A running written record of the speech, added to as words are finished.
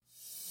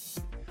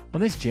On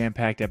this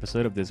jam-packed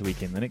episode of This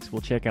Week in Linux,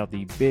 we'll check out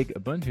the big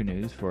Ubuntu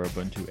news for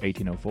Ubuntu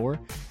 18.04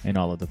 and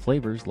all of the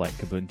flavors like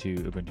Kubuntu,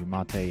 Ubuntu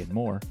MATE, and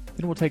more.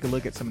 Then we'll take a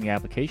look at some of the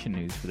application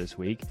news for this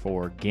week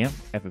for GIMP,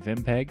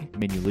 FFmpeg,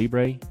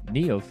 MenuLibre,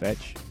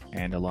 neofetch,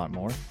 and a lot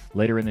more.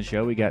 Later in the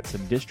show, we got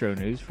some distro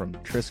news from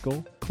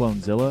Triskel,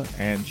 Clonezilla,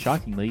 and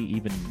shockingly,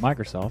 even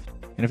Microsoft.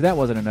 And if that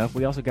wasn't enough,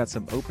 we also got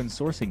some open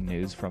sourcing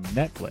news from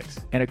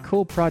Netflix and a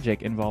cool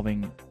project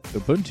involving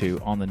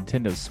Ubuntu on the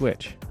Nintendo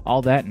Switch.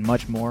 All that and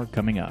much more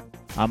coming up.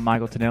 I'm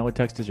Michael Tennell with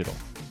Tux Digital,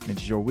 and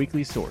it's your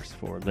weekly source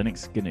for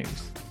Linux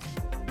news.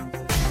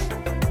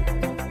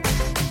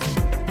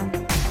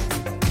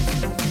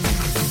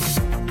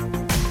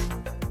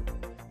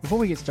 Before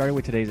we get started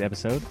with today's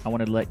episode, I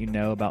wanted to let you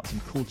know about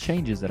some cool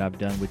changes that I've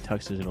done with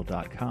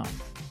tuxdigital.com.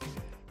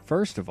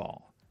 First of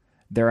all,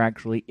 there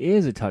actually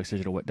is a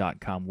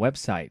tuxdigital.com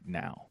website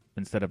now,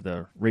 instead of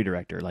the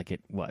redirector like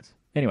it was.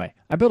 Anyway,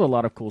 I built a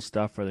lot of cool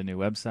stuff for the new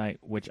website,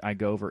 which I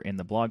go over in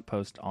the blog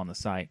post on the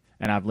site,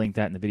 and I've linked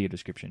that in the video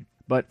description.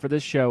 But for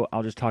this show,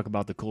 I'll just talk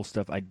about the cool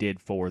stuff I did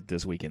for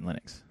This Week in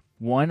Linux.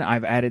 One,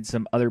 I've added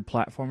some other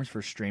platforms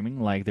for streaming,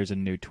 like there's a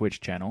new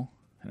Twitch channel,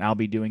 and I'll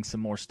be doing some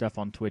more stuff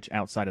on Twitch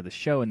outside of the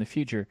show in the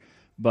future,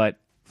 but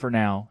for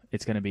now,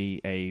 it's going to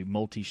be a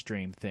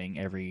multi-stream thing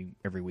every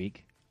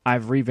week.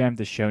 I've revamped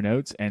the show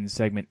notes and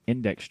segment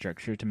index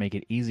structure to make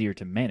it easier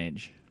to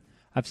manage.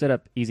 I've set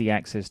up easy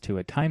access to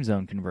a time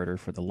zone converter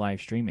for the live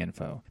stream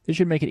info. This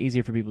should make it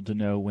easier for people to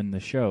know when the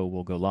show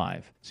will go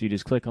live. So you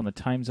just click on the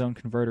time zone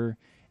converter,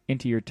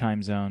 into your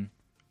time zone,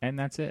 and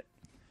that's it.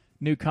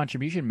 New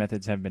contribution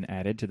methods have been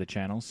added to the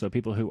channel, so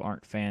people who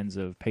aren't fans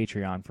of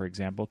Patreon, for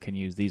example, can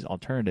use these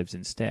alternatives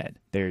instead.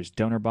 There's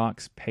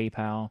DonorBox,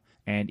 PayPal,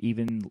 and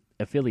even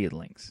affiliate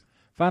links.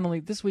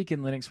 Finally, This Week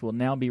in Linux will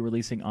now be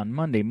releasing on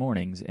Monday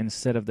mornings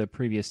instead of the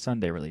previous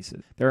Sunday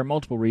releases. There are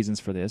multiple reasons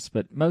for this,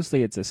 but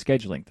mostly it's a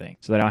scheduling thing,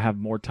 so that I'll have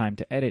more time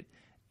to edit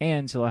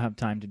and so I'll have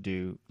time to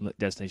do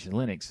Destination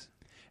Linux.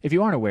 If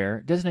you aren't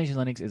aware, Destination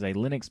Linux is a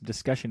Linux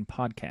discussion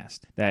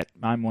podcast that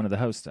I'm one of the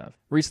hosts of.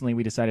 Recently,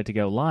 we decided to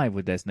go live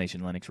with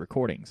Destination Linux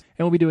recordings,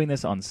 and we'll be doing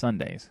this on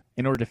Sundays.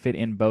 In order to fit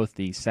in both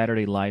the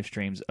Saturday live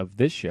streams of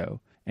this show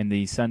and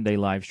the Sunday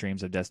live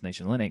streams of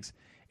Destination Linux,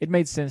 it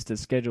made sense to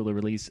schedule the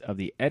release of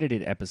the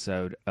edited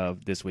episode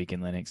of This Week in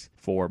Linux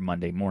for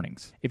Monday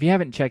mornings. If you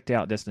haven't checked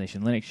out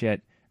Destination Linux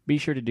yet, be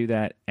sure to do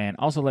that, and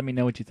also let me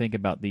know what you think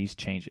about these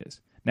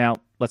changes. Now,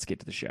 let's get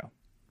to the show.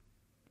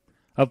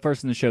 Up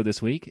first in the show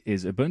this week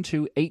is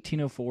Ubuntu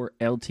 18.04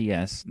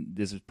 LTS.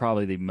 This is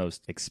probably the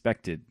most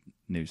expected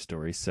news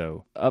story.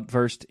 So up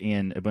first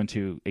in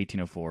Ubuntu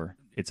 18.04,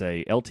 it's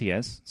a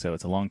LTS, so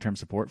it's a long-term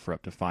support for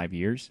up to 5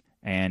 years.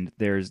 And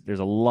there's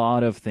a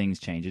lot of things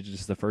changed. It's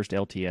just the first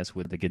LTS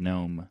with the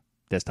GNOME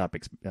desktop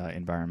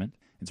environment.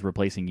 It's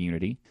replacing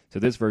Unity. So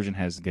this version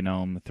has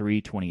GNOME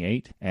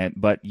 3.28,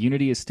 but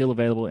Unity is still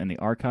available in the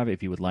archive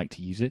if you would like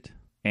to use it.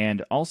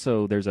 And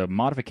also there's a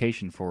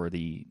modification for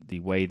the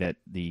way that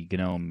the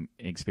GNOME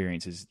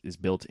experience is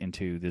built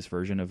into this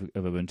version of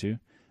Ubuntu.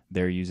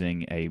 They're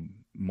using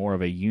more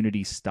of a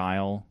Unity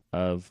style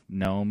of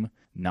GNOME,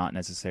 not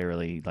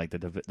necessarily like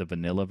the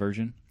vanilla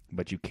version.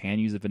 But you can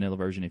use the vanilla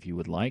version if you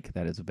would like.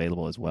 That is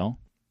available as well.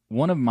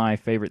 One of my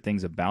favorite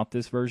things about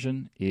this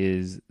version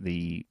is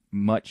the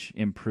much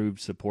improved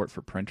support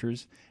for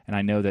printers. And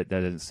I know that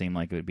doesn't seem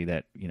like it would be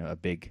that, a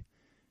big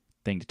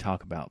thing to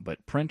talk about.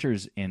 But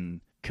printers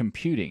in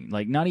computing,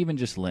 like not even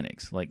just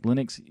Linux. Like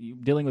Linux,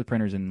 dealing with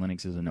printers in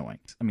Linux is annoying.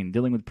 I mean,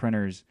 dealing with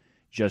printers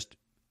just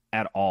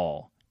at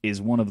all is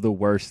one of the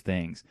worst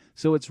things.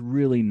 So it's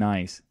really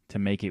nice to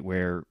make it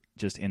where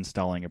just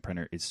installing a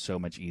printer is so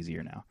much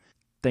easier now.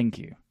 Thank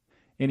you.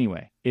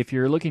 Anyway, if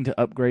you're looking to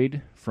upgrade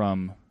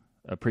from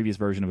a previous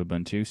version of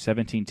Ubuntu,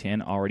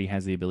 17.10 already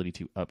has the ability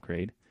to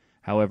upgrade.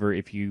 However,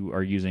 if you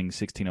are using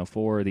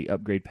 16.04, the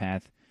upgrade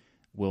path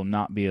will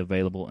not be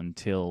available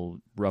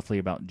until roughly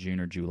about June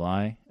or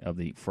July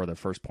for the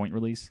first point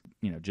release.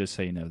 Just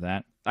so you know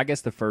that. I guess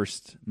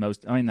the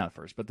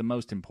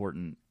most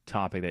important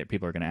topic that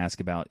people are going to ask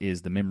about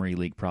is the memory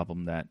leak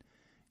problem that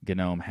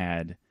GNOME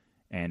had.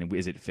 And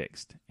is it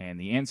fixed? And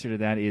the answer to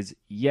that is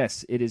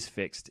yes, it is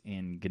fixed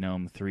in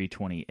GNOME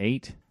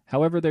 3.28.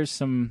 However, there's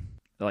some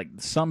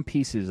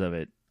pieces of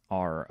it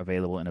are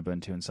available in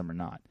Ubuntu and some are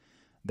not.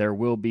 There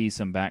will be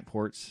some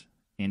backports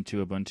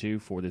into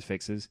Ubuntu for these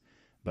fixes,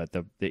 but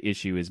the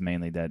issue is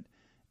mainly that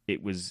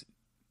it was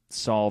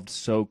solved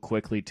so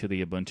quickly to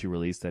the Ubuntu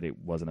release that it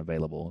wasn't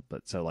available.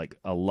 But so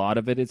a lot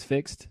of it is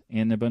fixed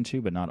in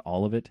Ubuntu, but not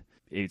all of it.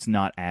 It's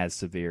not as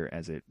severe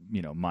as it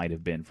might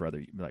have been for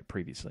other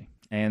previously.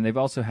 And they've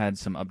also had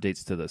some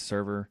updates to the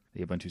server,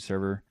 the Ubuntu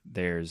server.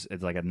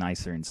 It's like a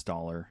nicer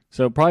installer.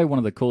 So probably one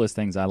of the coolest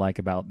things I like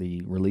about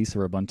the release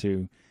of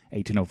Ubuntu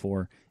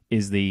 18.04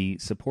 is the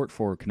support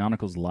for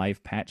Canonical's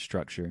live patch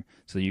structure,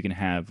 so you can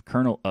have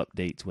kernel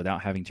updates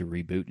without having to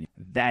reboot.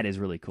 That is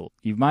really cool.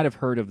 You might have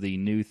heard of the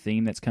new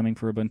theme that's coming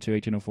for Ubuntu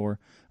 18.04.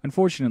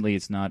 Unfortunately,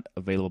 it's not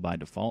available by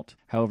default.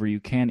 However, you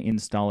can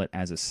install it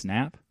as a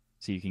snap,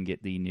 so you can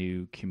get the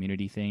new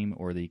community theme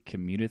or the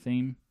Commuta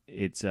theme.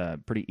 It's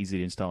pretty easy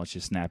to install. It's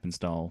just snap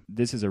install.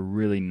 This is a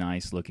really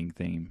nice looking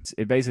theme.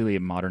 It basically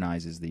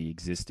modernizes the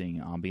existing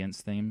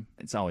ambience theme.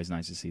 It's always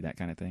nice to see that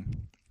kind of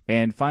thing.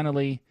 And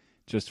finally,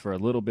 just for a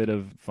little bit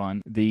of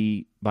fun,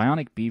 the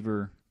Bionic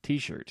Beaver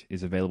t-shirt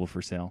is available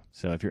for sale.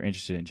 So if you're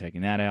interested in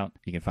checking that out,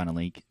 you can find a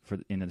link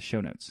in the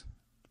show notes.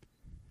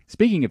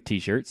 Speaking of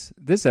t-shirts,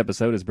 this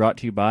episode is brought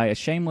to you by a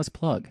shameless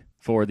plug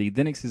for the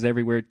Linux is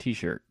Everywhere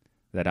t-shirt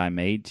that I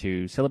made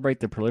to celebrate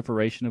the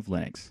proliferation of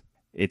Linux.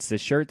 It's the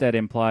shirt that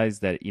implies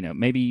that,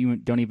 maybe you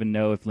don't even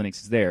know if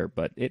Linux is there,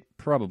 but it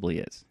probably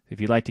is. If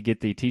you'd like to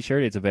get the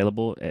t-shirt, it's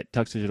available at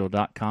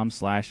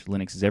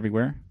tuxdigital.com/Linux is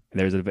Everywhere.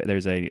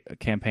 There's a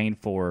campaign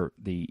for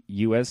the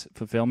U.S.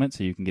 fulfillment,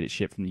 so you can get it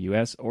shipped from the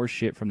U.S. or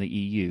shipped from the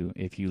EU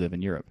if you live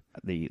in Europe.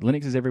 The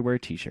Linux is Everywhere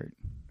t-shirt.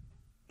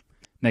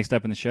 Next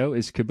up in the show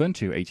is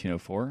Kubuntu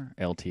 18.04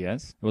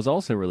 LTS. It was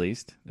also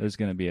released. There's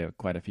going to be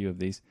quite a few of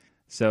these.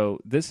 So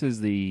this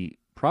is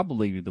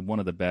probably one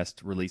of the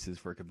best releases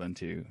for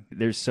Kubuntu.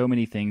 There's so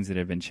many things that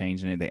have been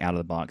changed in it. The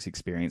out-of-the-box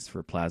experience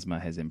for Plasma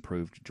has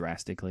improved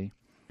drastically.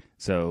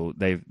 So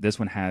this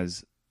one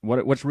has...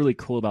 What's really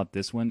cool about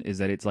this one is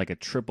that it's like a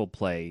triple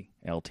play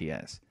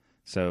LTS.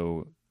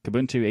 So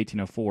Kubuntu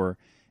 18.04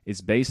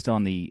 is based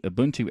on the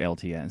Ubuntu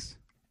LTS.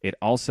 It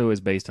also is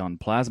based on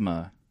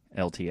Plasma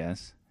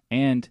LTS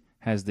and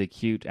has the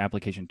Qt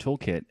Application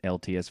Toolkit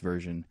LTS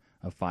version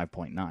of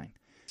 5.9.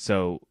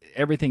 So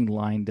everything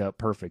lined up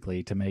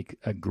perfectly to make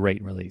a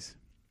great release.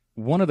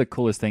 One of the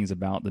coolest things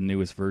about the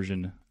newest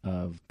version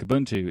of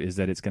Kubuntu is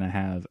that it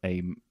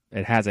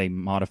has a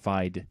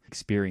modified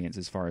experience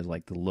as far as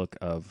like the look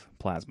of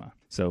Plasma.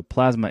 So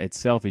Plasma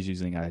itself is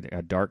using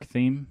a dark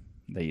theme,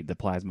 the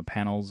Plasma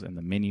panels and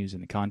the menus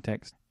and the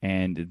context,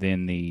 and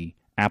then the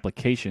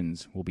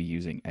applications will be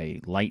using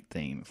a light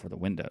theme for the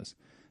windows.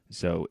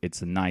 So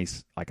it's a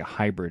nice, like a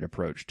hybrid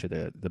approach to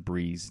the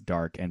Breeze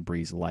dark and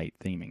Breeze light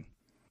theming.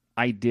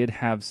 I did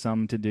have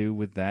some to do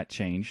with that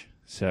change,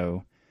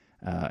 so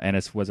and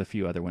it was a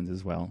few other ones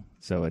as well.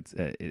 So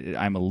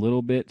I'm a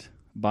little bit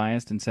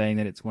biased in saying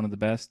that it's one of the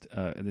best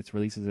its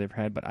releases they've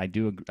had, but I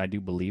do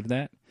believe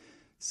that.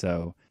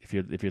 So if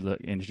you're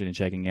interested in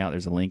checking out,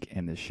 there's a link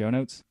in the show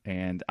notes,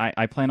 and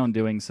I plan on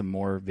doing some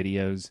more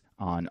videos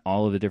on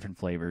all of the different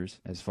flavors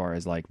as far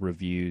as like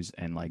reviews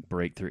and like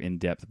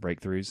in-depth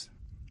breakdowns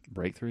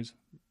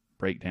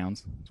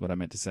is what I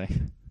meant to say.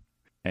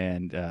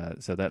 And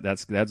so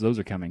those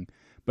are coming.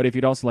 But if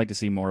you'd also like to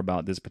see more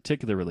about this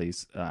particular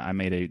release, I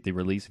made the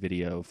release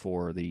video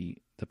for the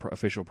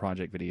official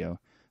project video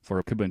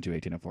for Kubuntu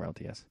 18.04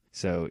 LTS.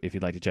 So if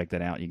you'd like to check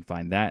that out, you can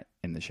find that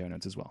in the show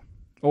notes as well,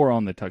 or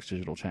on the Tux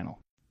Digital channel.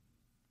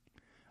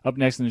 Up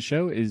next in the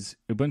show is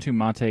Ubuntu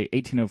MATE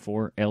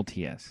 18.04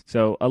 LTS.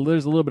 So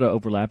there's a little bit of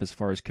overlap as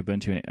far as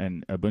Kubuntu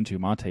and Ubuntu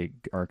MATE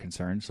are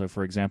concerned. So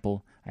for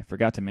example, I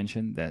forgot to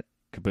mention that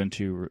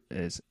Kubuntu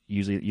is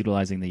usually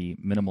utilizing the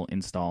minimal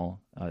install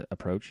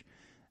approach,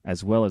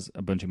 as well as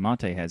Ubuntu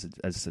MATE has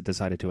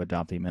decided to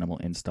adopt the minimal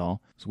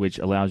install, which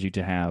allows you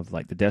to have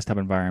like the desktop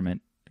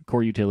environment,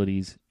 core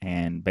utilities,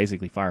 and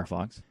basically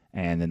Firefox,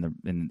 and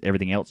then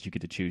everything else you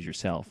get to choose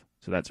yourself.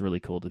 So that's really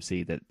cool to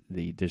see that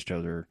the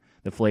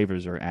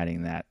Flavours are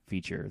adding that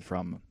feature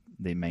from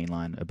the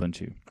mainline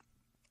Ubuntu.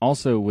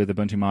 Also with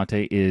Ubuntu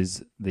MATE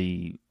is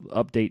the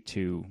update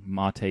to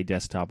MATE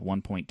Desktop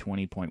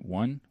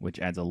 1.20.1, which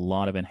adds a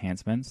lot of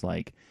enhancements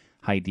like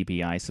high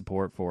DPI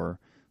support for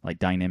like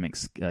dynamic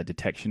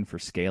detection for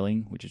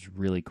scaling, which is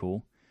really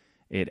cool.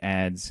 It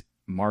adds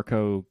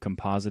Marco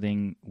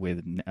compositing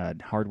with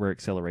hardware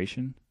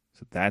acceleration,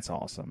 so that's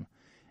awesome.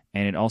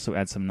 And it also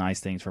adds some nice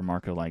things for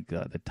Marco, like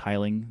the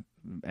tiling,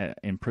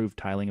 improved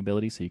tiling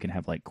ability, so you can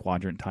have like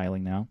quadrant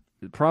tiling now.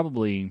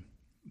 Probably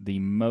the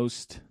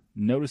most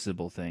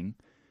noticeable thing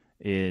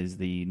is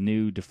the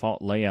new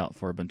default layout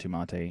for Ubuntu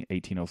MATE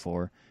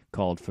 18.04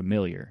 called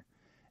Familiar,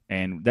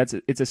 and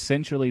it's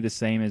essentially the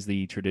same as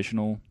the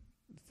traditional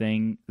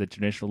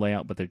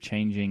layout, but they're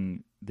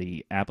changing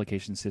the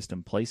application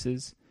system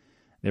places.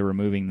 They're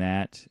removing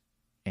that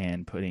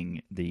and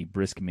putting the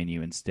brisk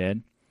menu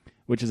instead,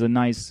 which is a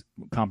nice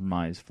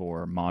compromise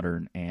for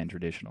modern and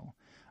traditional.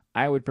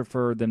 I would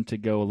prefer them to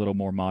go a little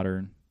more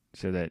modern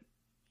so that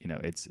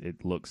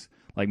it looks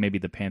like maybe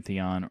the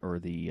Pantheon or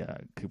the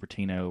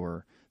Cupertino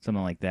or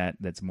something like that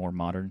that's more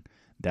modern.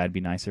 That'd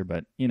be nicer,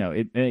 but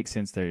it makes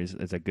sense there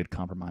is a good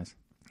compromise.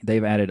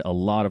 They've added a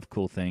lot of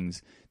cool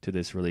things to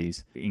this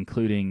release,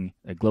 including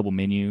a global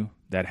menu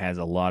that has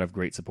a lot of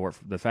great support.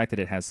 The fact that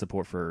it has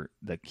support for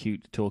the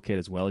Qt toolkit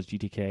as well as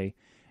GTK,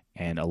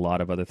 and a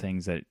lot of other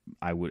things that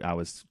I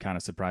was kind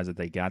of surprised that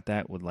they got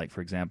that with, like,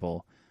 for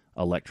example,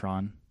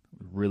 Electron.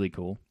 Really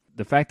cool.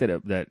 The fact that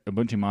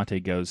Ubuntu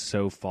MATE goes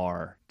so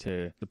far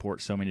to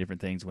support so many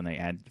different things when they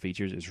add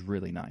features is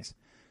really nice.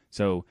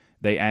 So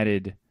they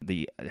added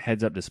the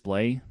heads-up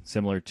display,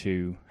 similar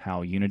to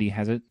how Unity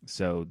has it.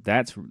 So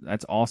that's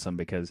awesome,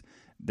 because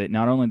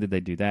not only did they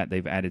do that,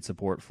 they've added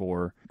support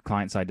for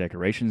client-side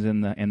decorations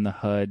in the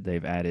HUD.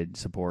 They've added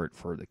support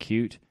for the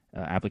Qt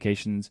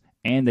applications,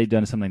 And they've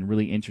done something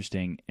really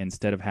interesting.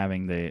 Instead of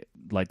having the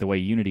way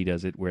Unity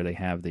does it, where they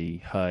have the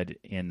HUD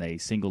in a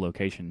single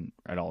location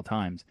at all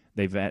times,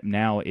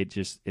 now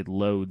it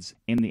loads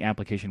in the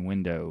application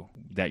window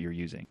that you're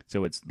using.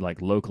 So it's like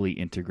locally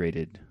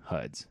integrated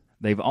HUDs.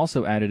 They've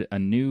also added a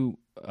new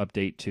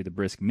update to the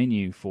Brisk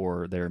menu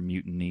for their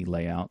Mutiny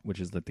layout, which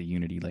is like the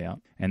Unity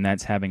layout, and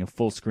that's having a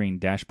full screen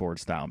dashboard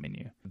style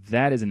menu.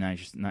 That is a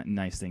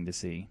nice thing to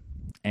see.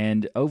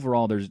 And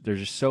overall, there's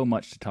just so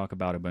much to talk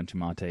about Ubuntu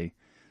MATE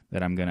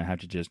that I'm going to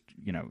have to just,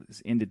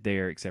 end it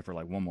there, except for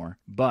like one more.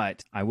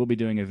 But I will be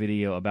doing a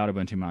video about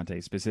Ubuntu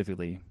MATE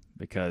specifically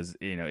because,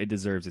 it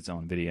deserves its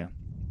own video.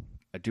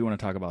 I do want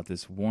to talk about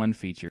this one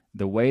feature.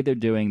 The way they're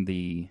doing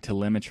the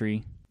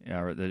telemetry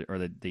or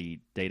the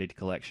data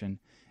collection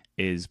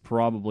is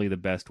probably the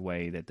best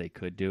way that they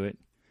could do it.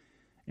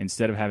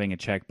 Instead of having a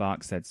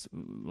checkbox that's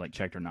like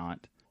checked or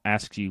not,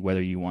 asks you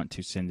whether you want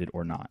to send it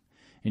or not.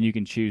 And you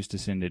can choose to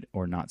send it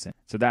or not send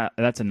it. So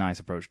that's a nice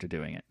approach to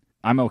doing it.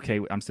 I'm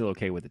still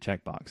okay with the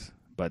checkbox,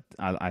 but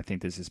I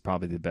think this is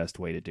probably the best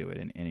way to do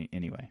it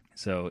anyway.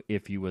 So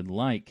if you would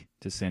like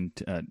to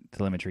send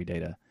telemetry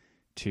data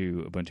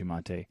to Ubuntu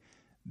MATE,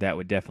 that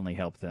would definitely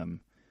help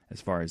them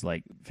as far as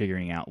like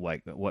figuring out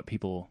what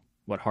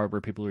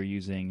hardware people are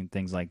using and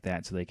things like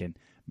that, so they can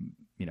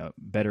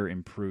better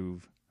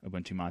improve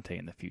Ubuntu MATE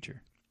in the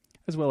future.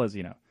 As well as,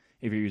 if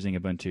you're using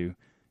Ubuntu,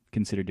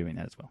 consider doing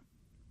that as well.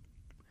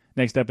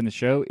 Next up in the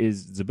show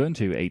is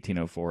Ubuntu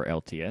 1804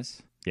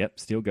 LTS.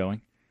 Yep, still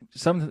going.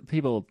 Some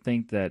people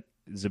think that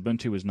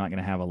Ubuntu is not going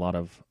to have a lot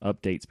of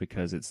updates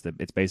because it's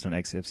based on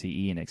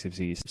XFCE, and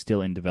XFCE is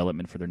still in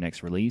development for their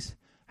next release.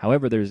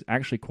 However, there's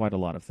actually quite a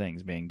lot of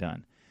things being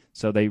done.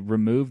 So they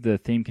removed the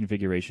theme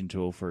configuration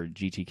tool for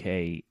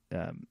GTK,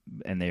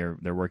 and they're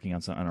working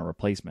on a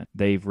replacement.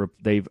 They've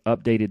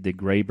updated the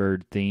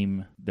Graybird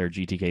theme, their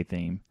GTK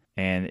theme,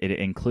 and it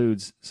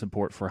includes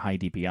support for high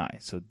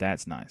DPI. So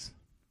that's nice.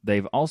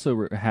 They've also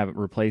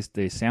replaced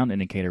the sound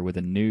indicator with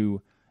a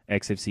new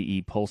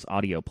XFCE Pulse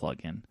Audio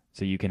plugin,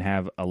 so you can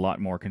have a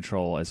lot more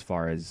control as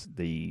far as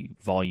the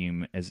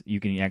volume, as you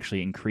can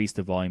actually increase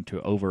the volume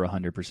to over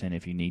 100%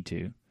 if you need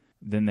to.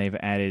 Then they've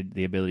added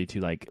the ability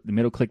to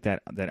middle click that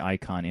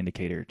icon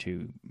indicator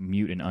to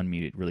mute and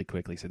unmute it really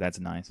quickly, so that's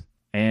nice.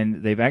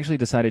 And they've actually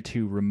decided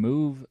to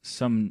remove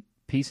some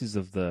pieces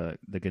of the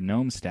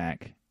GNOME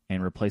stack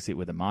and replace it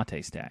with a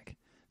MATE stack.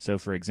 So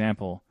for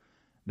example,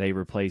 they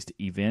replaced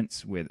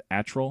events with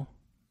Atril.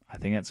 I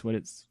think that's what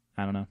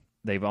I don't know.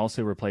 They've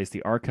also replaced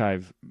the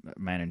archive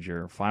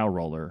manager file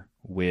roller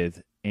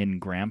with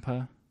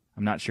ngrandpa.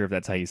 I'm not sure if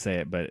that's how you say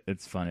it, but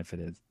it's fun if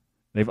it is.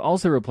 They've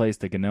also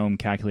replaced the GNOME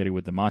calculator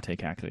with the MATE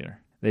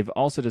calculator. They've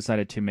also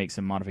decided to make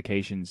some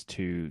modifications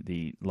to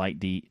the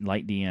LightDM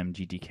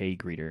GTK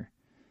greeter,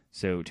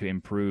 so to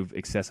improve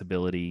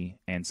accessibility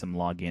and some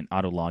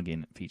auto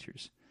login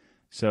features.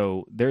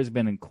 So there's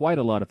been quite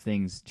a lot of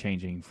things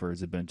changing for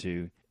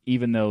Ubuntu,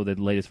 even though the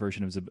latest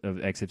version of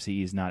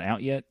XFCE is not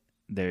out yet.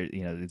 The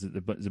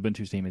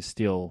Ubuntu team is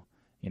still,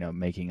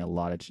 making a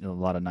lot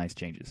of nice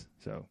changes.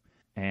 So,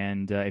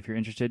 and if you're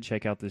interested,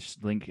 check out this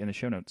link in the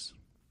show notes.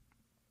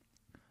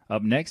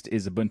 Up next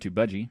is Ubuntu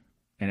Budgie,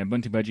 and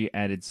Ubuntu Budgie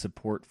added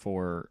support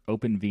for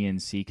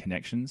OpenVNC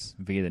connections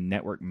via the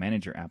Network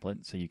Manager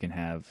applet, so you can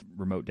have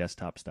remote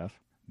desktop stuff.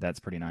 That's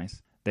pretty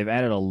nice. They've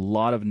added a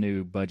lot of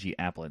new Budgie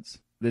applets.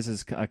 This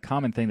is a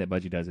common thing that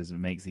Budgie does, is it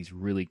makes these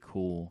really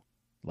cool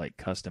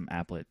custom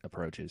applet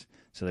approaches.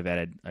 So they've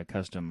added a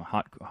custom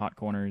hot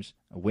corners,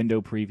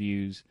 window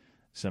previews,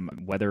 some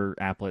weather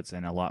applets,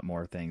 and a lot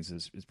more things.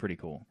 Is pretty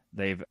cool.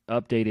 They've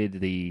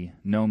updated the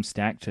GNOME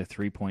stack to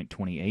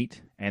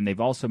 3.28, and they've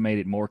also made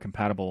it more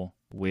compatible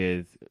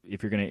with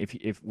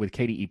with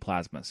KDE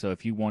Plasma. So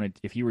if you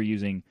were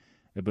using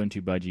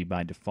Ubuntu Budgie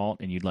by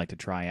default and you'd like to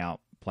try out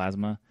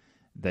Plasma,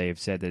 they've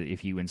said that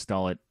if you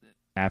install it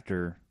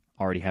after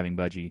already having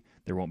Budgie,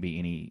 there won't be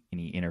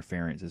any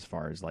interference as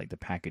far as the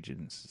packages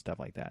and stuff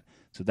like that.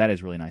 So that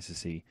is really nice to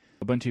see.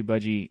 Ubuntu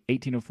Budgie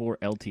 1804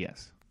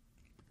 LTS.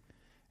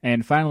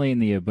 And finally, in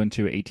the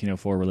Ubuntu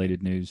 1804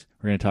 related news,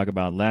 we're going to talk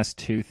about last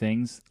two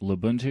things,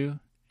 Lubuntu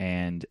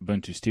and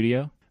Ubuntu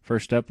Studio.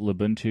 First up,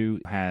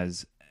 Lubuntu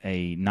has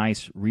a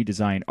nice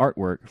redesigned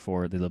artwork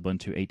for the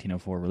Lubuntu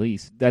 1804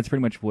 release. That's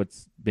pretty much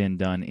what's been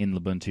done in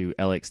Lubuntu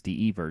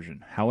LXDE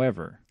version.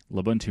 However,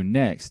 Ubuntu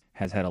Next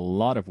has had a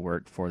lot of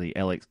work for the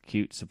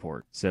LXQt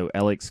support. So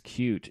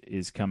LXQt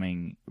is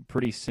coming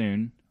pretty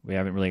soon. We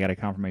haven't really got a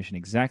confirmation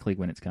exactly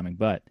when it's coming,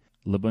 but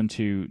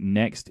Ubuntu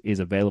Next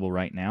is available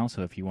right now,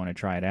 so if you want to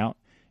try it out,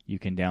 you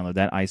can download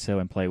that ISO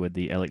and play with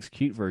the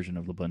LXQt version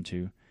of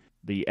Ubuntu.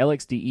 The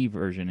LXDE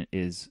version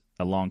is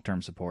a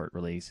long-term support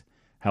release.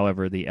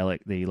 However, the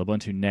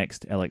Ubuntu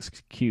Next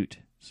LXQt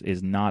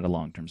is not a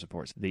long-term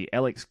support. The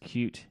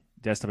LXQt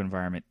desktop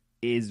environment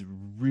is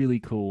really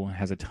cool,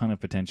 has a ton of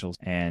potentials,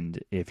 and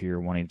if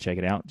you're wanting to check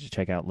it out, just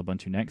check out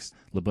Ubuntu Next,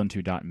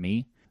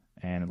 lubuntu.me,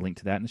 and a link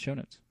to that in the show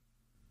notes.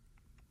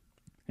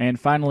 And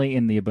finally,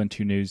 in the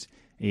Ubuntu news,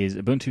 is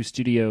Ubuntu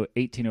Studio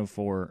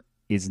 1804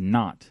 is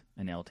not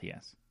an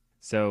LTS.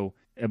 So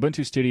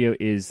Ubuntu Studio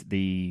is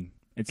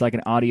it's like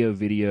an audio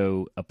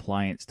video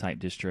appliance type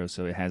distro.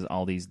 So it has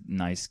all these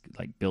nice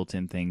like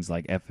built-in things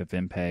like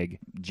FFmpeg.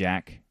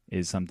 Jack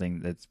is something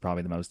that's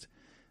probably the most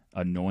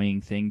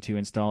annoying thing to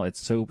install. It's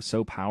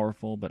so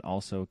powerful, but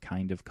also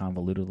kind of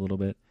convoluted a little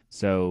bit.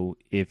 So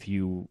if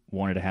you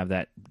wanted to have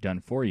that done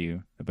for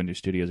you, Ubuntu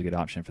Studio is a good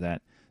option for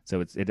that. So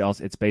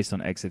it's based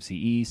on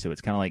XFCE, so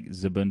it's kind of like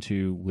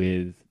Ubuntu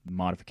with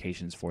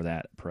modifications for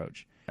that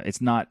approach.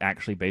 It's not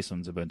actually based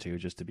on Ubuntu,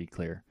 just to be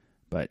clear,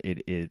 but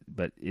it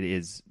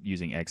is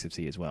using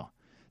XFCE as well.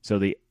 So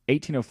the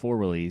 1804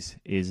 release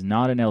is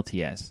not an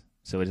LTS,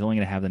 so it's only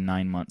going to have the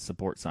 9-month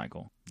support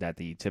cycle that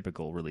the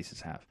typical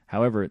releases have.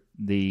 However,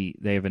 they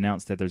have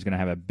announced that there's going to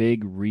have a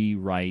big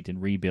rewrite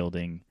and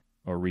rebuilding,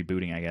 or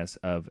rebooting, I guess,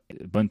 of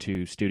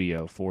Ubuntu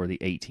Studio for the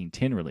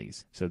 1810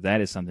 release. So that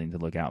is something to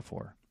look out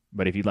for.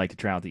 But if you'd like to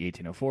try out the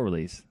 1804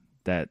 release,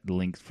 the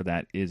link for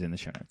that is in the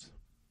show notes.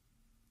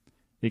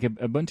 The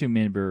Ubuntu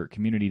member,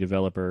 community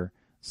developer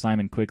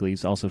Simon Quigley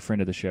is also a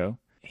friend of the show.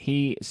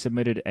 He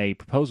submitted a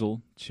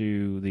proposal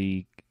to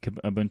the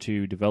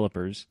Ubuntu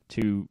developers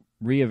to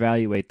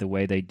reevaluate the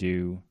way they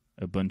do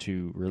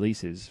Ubuntu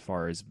releases as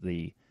far as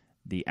the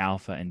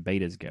alpha and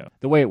betas go.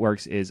 The way it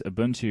works is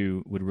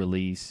Ubuntu would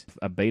release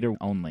a beta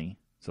only,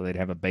 so they'd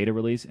have a beta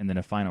release and then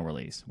a final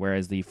release,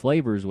 whereas the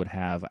Flavours would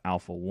have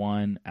Alpha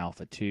 1,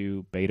 Alpha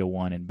 2, Beta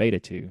 1, and Beta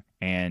 2,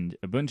 and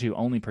Ubuntu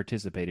only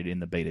participated in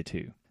the Beta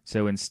 2.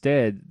 So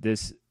instead,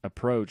 this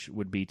approach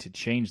would be to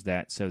change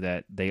that so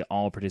that they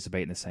all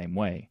participate in the same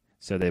way.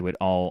 So they would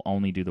all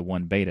only do the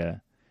one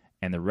beta,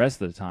 and the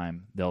rest of the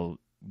time they'll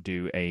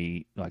do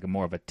a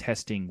more of a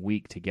testing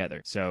week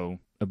together. So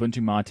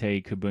Ubuntu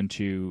MATE,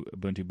 Kubuntu,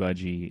 Ubuntu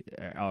Budgie,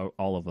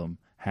 all of them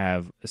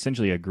have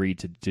essentially agreed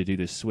to do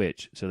this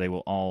switch. So they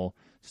will all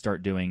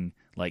start doing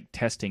like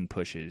testing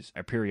pushes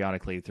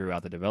periodically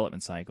throughout the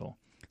development cycle.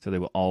 So they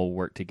will all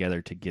work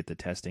together to get the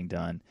testing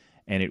done.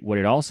 And what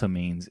it also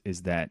means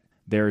is that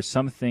there are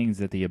some things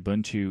that the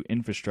Ubuntu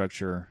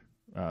infrastructure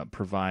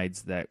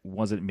provides that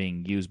wasn't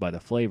being used by the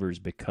Flavours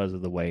because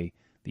of the way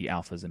the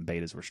alphas and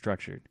betas were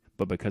structured.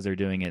 But because they're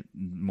doing it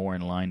more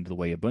in line to the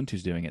way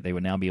Ubuntu's doing it, they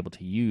would now be able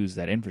to use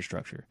that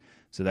infrastructure.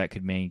 So that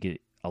could make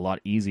it a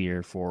lot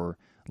easier for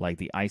like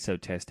the ISO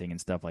testing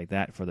and stuff like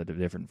that for the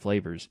different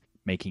flavors,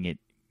 making it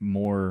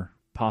more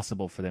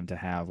possible for them to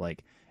have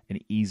like an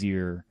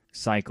easier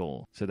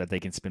cycle so that they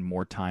can spend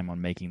more time on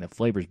making the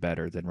flavors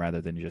better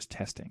rather than just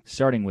testing.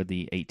 Starting with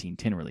the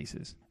 1810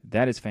 releases.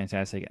 That is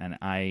fantastic, and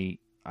I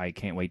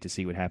can't wait to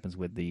see what happens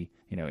with the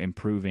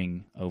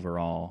improving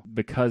overall,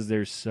 because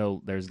there's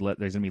going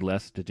to be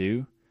less to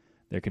do.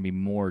 There can be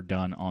more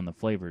done on the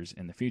flavors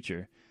in the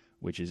future,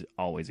 which is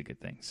always a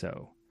good thing.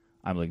 So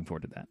I'm looking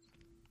forward to that.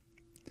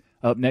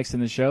 Up next in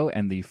the show,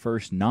 and the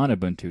first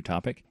non-Ubuntu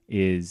topic,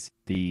 is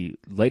the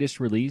latest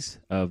release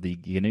of the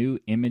GNU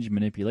Image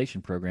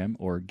Manipulation Program,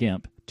 or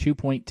GIMP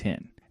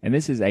 2.10. And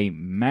this is a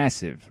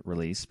massive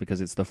release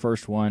because it's the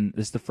first one.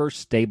 This is the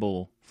first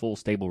full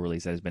stable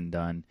release that has been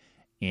done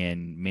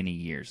in many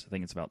years. I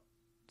think it's about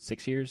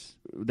 6 years.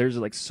 There's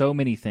like so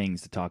many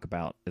things to talk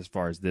about as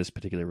far as this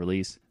particular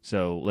release.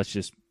 So let's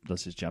just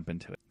jump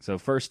into it. So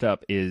first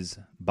up is,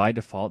 by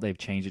default, they've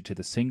changed it to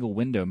the single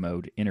window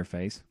mode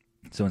interface.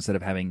 So instead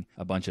of having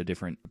a bunch of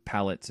different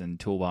palettes and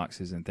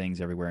toolboxes and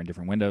things everywhere in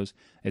different windows,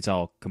 it's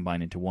all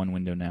combined into one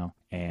window now.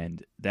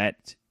 And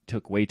that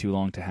took way too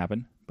long to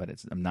happen, but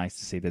it's nice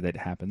to see that it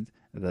happened.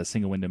 The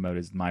single window mode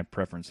is my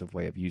preference of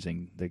way of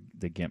using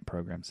the GIMP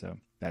program, so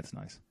that's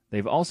nice.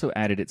 They've also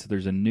added it so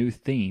there's a new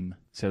theme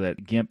so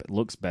that GIMP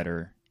looks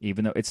better,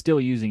 even though it's still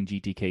using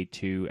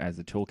GTK2 as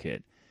the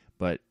toolkit,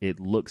 but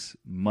it looks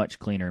much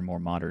cleaner and more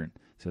modern.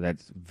 So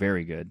that's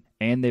very good.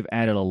 And they've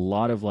added a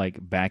lot of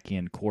like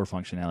back-end core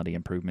functionality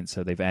improvements.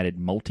 So they've added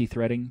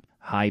multi-threading,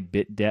 high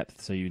bit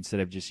depth. So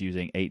instead of just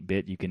using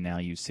 8-bit, you can now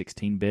use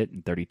 16-bit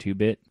and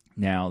 32-bit.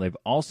 Now they've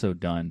also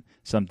done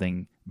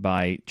something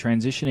by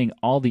transitioning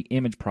all the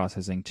image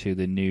processing to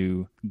the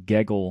new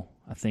Gegel,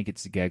 I think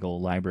it's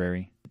Gegel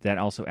library. That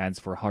also adds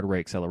for hardware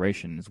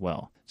acceleration as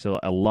well. So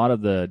a lot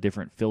of the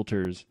different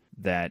filters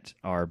that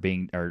are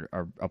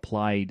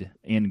applied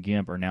in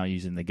GIMP are now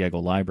using the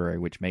Gegel library,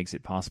 which makes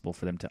it possible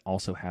for them to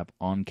also have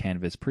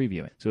on-canvas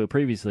previewing. So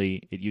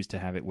previously, it used to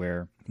have it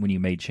where when you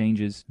made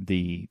changes,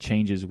 the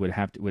changes would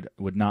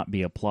not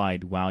be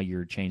applied while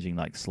you're changing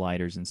like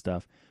sliders and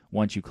stuff.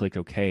 Once you click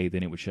OK,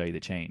 then it would show you the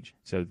change.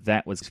 So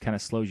that was kind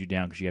of slows you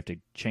down because you have to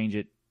change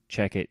it,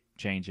 check it,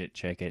 change it,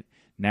 check it.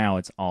 Now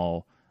it's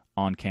all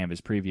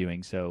on-canvas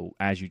previewing, so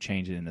as you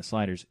change it in the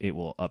sliders, it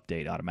will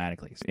update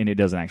automatically. And it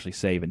doesn't actually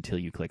save until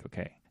you click OK.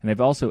 And they've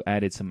also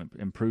added some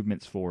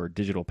improvements for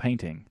digital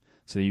painting,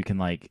 so you can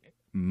like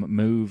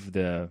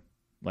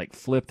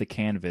flip the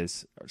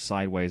canvas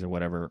sideways or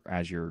whatever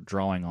as you're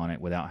drawing on it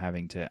without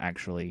having to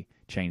actually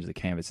change the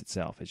canvas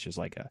itself. It's just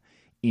like a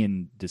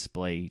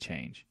in-display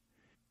change.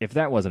 If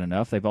that wasn't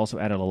enough, they've also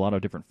added a lot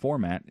of different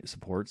format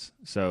supports.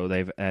 So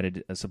they've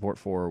added a support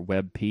for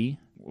WebP,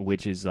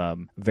 which is a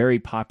very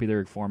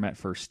popular format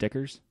for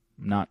stickers.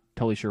 I'm not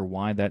totally sure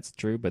why that's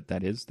true, but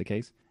that is the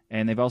case.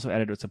 And they've also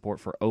added support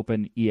for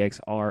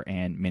OpenEXR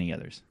and many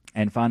others.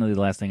 And finally,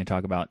 the last thing to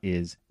talk about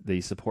is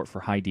the support for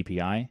high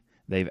DPI.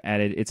 They've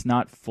added, it's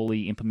not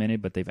fully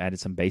implemented, but they've added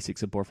some basic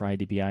support for high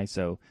DPI.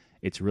 So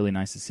it's really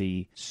nice to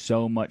see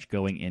so much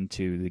going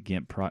into the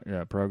GIMP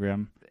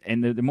program.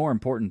 And the more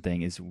important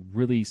thing is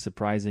really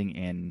surprising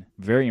and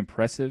very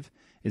impressive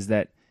is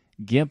that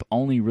GIMP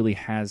only really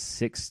has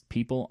 6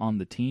 people on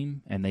the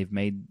team, and they've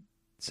made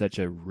such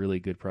a really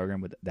good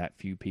program with that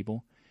few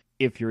people.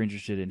 If you're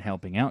interested in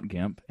helping out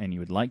GIMP and you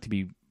would like to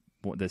be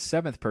the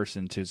 7th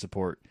person to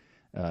support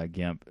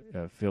GIMP,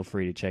 feel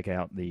free to check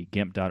out the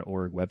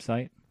gimp.org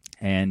website.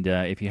 And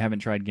if you haven't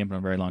tried GIMP in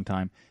a very long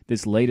time,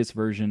 this latest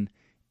version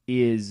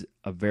is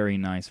a very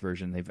nice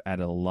version. They've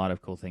added a lot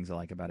of cool things I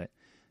like about it.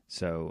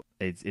 So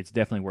it's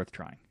definitely worth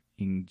trying.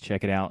 You can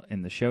check it out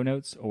in the show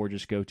notes or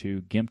just go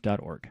to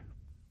gimp.org.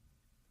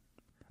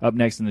 Up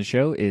next in the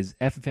show is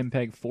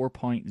FFmpeg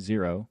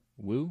 4.0.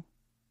 Woo?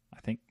 I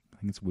think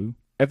it's Woo.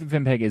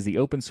 FFmpeg is the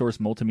open source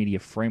multimedia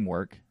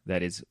framework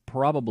that is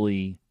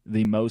probably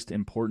the most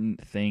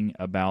important thing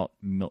about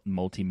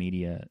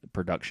multimedia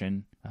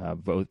production,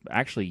 both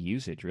actually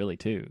usage really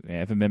too.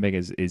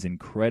 FFmpeg is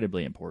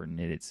incredibly important.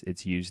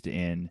 It's used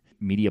in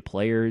media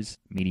players,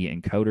 media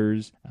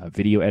encoders,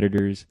 video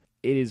editors.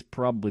 It is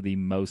probably the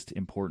most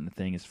important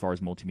thing as far as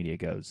multimedia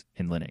goes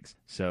in Linux.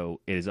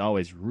 So it is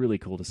always really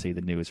cool to see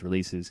the newest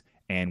releases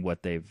and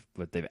what they've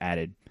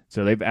added.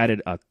 So they've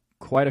added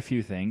quite a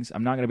few things.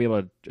 I'm not going to be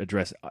able to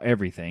address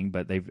everything,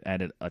 but they've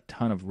added a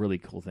ton of really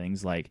cool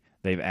things. Like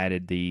they've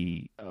added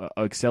the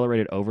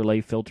accelerated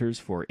overlay filters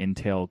for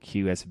Intel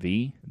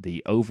QSV,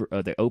 the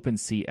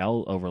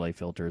OpenCL overlay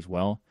filter as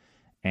well,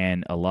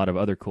 and a lot of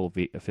other cool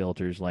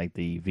filters like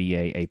the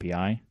VA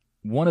API.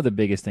 One of the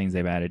biggest things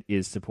they've added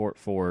is support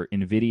for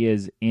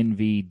NVIDIA's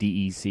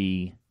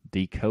NVDEC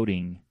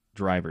decoding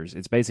drivers.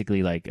 It's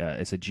basically like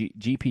it's a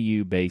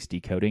GPU-based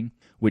decoding,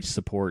 which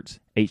supports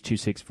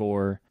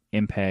H.264,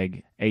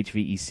 MPEG,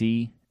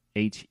 HVEC,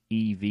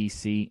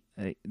 HEVC.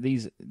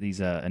 These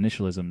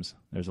initialisms,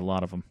 there's a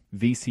lot of them.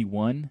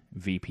 VC1,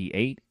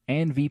 VP8,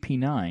 and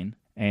VP9,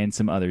 and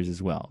some others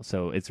as well.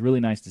 So it's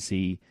really nice to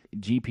see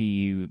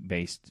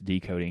GPU-based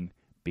decoding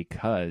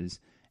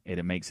because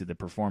it makes the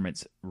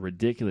performance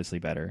ridiculously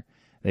better.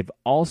 They've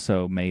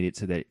also made it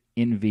so that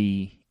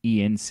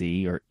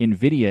NVENC, or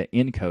NVIDIA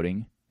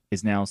encoding,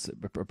 is now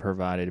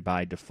provided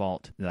by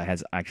default. That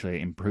has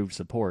actually improved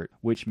support,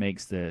 which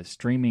makes the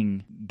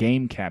streaming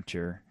game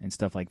capture and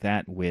stuff like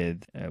that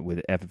with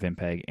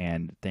FFmpeg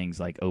and things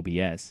like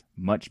OBS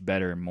much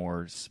better and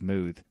more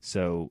smooth.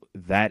 So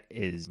that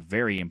is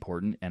very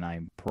important, and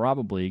I'm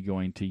probably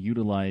going to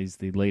utilize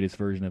the latest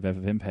version of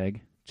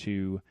FFmpeg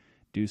to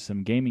do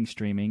some gaming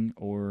streaming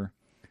or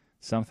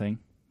something.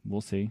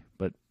 We'll see,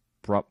 but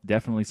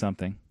definitely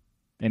something.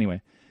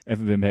 Anyway,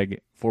 FFmpeg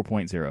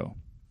 4.0.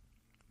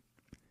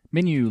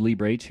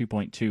 MenuLibre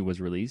 2.2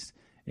 was released.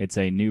 It's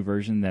a new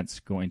version that's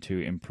going to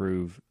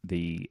improve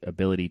the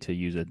ability to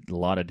use a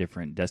lot of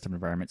different desktop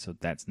environments, so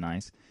that's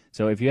nice.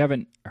 So if you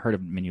haven't heard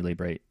of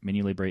MenuLibre,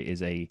 MenuLibre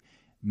is a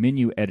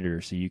menu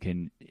editor, so you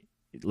can,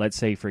 let's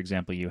say, for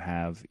example, you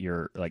have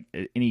your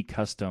any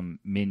custom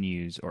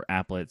menus or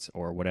applets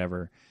or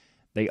whatever.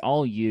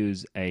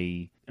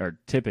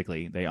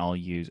 Typically they all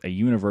use a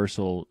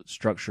universal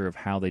structure of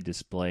how they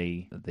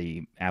display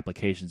the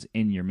applications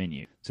in your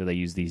menu. So they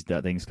use these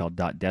things called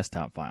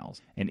 .desktop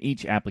files, and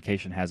each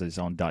application has its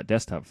own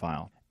 .desktop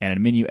file. And a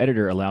menu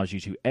editor allows you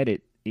to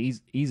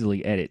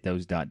easily edit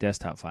those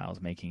 .desktop files,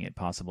 making it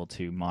possible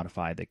to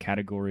modify the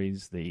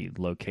categories, the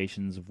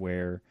locations of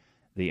where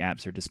the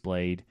apps are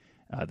displayed,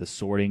 the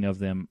sorting of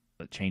them,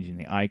 changing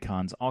the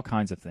icons, all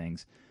kinds of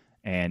things.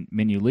 And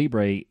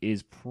MenuLibre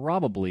is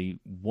probably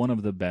one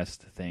of the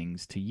best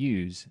things to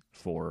use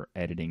for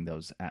editing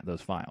those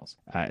files.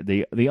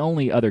 The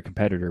only other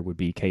competitor would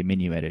be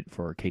KMenuEdit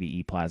for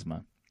KDE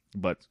Plasma.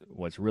 But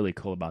what's really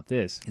cool about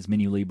this is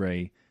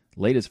MenuLibre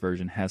latest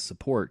version has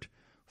support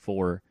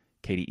for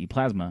KDE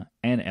Plasma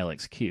and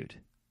LXQt.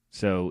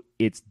 So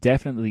it's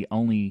definitely the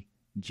only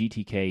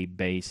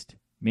GTK-based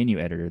menu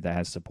editor that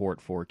has support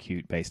for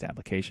Qt-based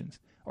applications,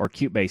 or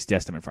Qt-based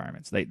desktop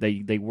environments.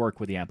 They work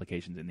with the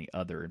applications in the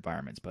other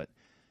environments, but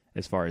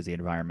as far as the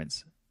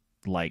environments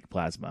like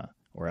Plasma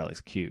or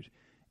LXQt,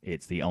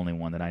 it's the only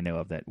one that I know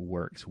of that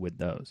works with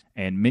those.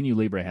 And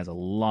MenuLibre has a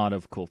lot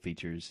of cool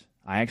features.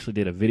 I actually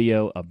did a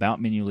video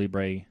about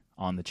MenuLibre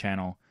on the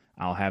channel.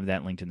 I'll have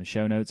that linked in the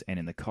show notes and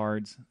in the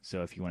cards,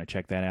 so if you want to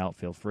check that out,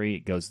 feel free.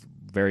 It goes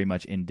very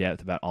much in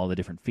depth about all the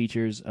different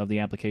features of the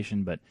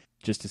application, but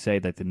just to say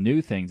that the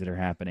new things that are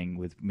happening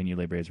with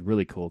MenuLibre is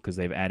really cool because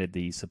they've added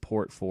the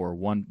support for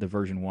the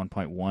version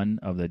 1.1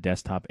 of the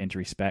desktop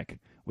entry spec,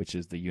 which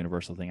is the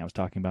universal thing I was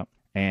talking about.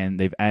 And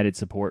they've added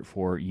support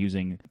for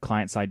using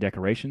client-side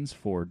decorations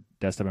for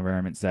desktop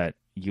environments that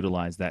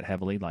utilize that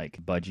heavily, like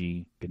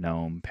Budgie,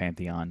 GNOME,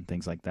 Pantheon,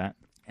 things like that.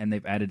 And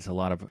they've added a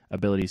lot of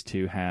abilities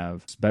to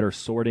have better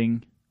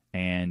sorting,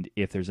 and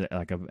if there's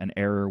an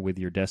error with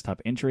your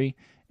desktop entry,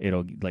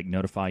 it'll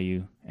notify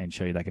you and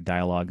show you a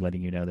dialog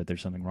letting you know that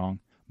there's something wrong.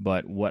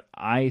 But what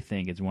I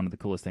think is one of the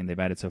coolest things they've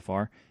added so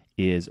far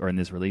is, or in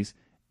this release,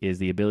 is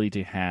the ability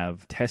to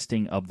have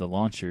testing of the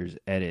launcher's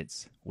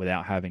edits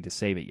without having to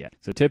save it yet.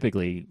 So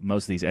typically,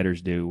 most of these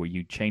editors do where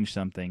you change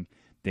something,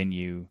 then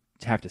you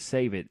have to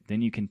save it,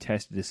 then you can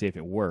test it to see if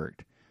it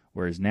worked.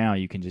 Whereas now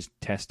you can just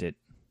test it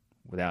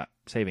without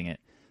saving it,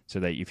 so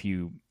that if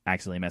you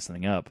accidentally mess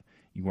something up,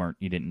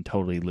 you didn't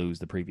totally lose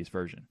the previous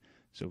version.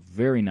 So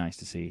very nice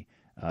to see.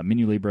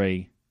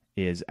 MenuLibre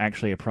is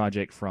actually a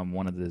project from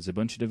one of the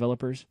Ubuntu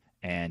developers,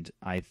 and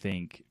I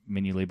think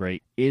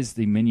MenuLibre is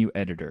the menu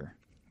editor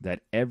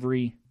that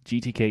every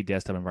GTK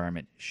desktop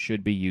environment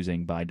should be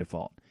using by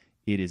default.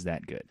 It is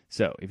that good.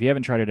 So if you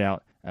haven't tried it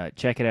out,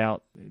 check it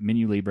out.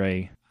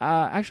 MenuLibre.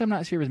 Actually, I'm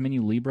not sure if it's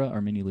MenuLibre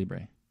or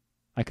MenuLibre.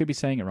 I could be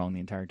saying it wrong the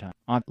entire time.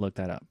 I'll have to look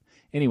that up.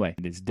 Anyway,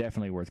 it's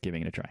definitely worth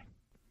giving it a try.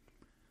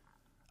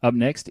 Up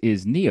next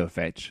is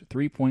neofetch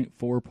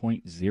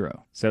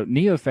 3.4.0. So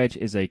neofetch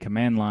is a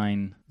command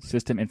line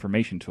system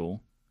information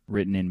tool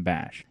written in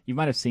Bash. You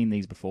might have seen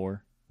these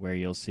before, where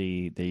you'll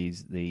see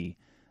the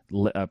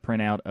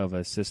printout of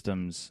a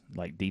system's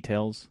like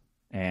details,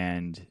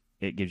 and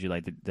it gives you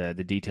like the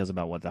details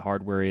about what the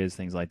hardware is,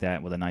 things like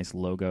that, with a nice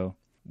logo.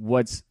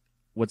 What's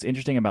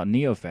interesting about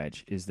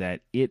neofetch is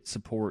that it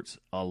supports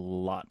a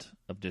lot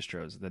of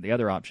distros that the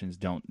other options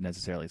don't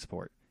necessarily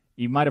support.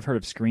 You might have heard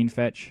of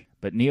ScreenFetch,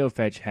 but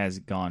neofetch has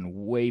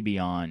gone way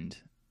beyond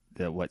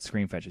what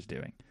ScreenFetch is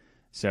doing.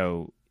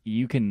 So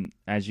you can,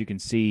 as you can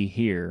see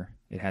here,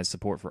 it has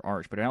support for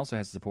Arch, but it also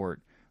has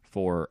support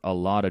for a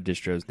lot of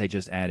distros. They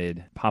just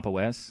added Pop!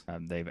 OS.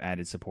 They've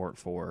added support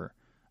for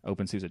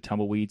OpenSUSE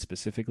Tumbleweed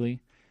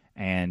specifically,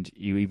 and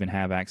you even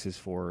have access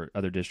for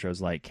other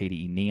distros like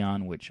KDE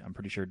Neon, which I'm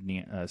pretty sure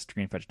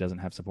ScreenFetch doesn't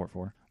have support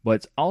for.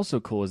 What's also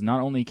cool is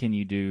not only can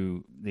you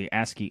do the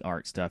ASCII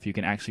art stuff, you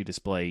can actually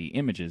display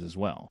images as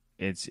well.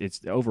 It's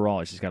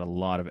overall, it's just got a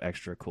lot of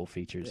extra cool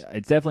features. Yeah.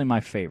 It's definitely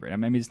my favorite. I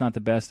mean, it's not the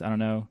best. I don't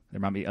know.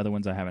 There might be other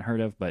ones I haven't heard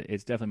of, but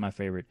it's definitely my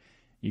favorite.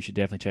 You should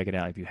definitely check it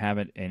out if you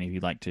haven't, and if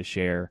you'd like to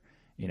share,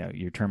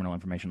 your terminal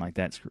information like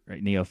that.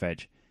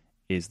 neofetch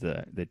is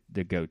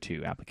the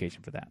go-to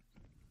application for that.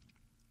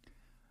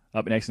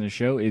 Up next in the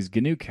show is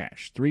GNU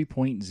Cache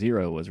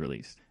 3.0 was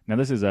released. Now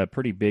this is a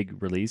pretty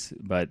big release,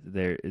 but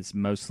it's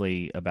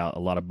mostly about a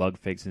lot of bug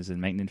fixes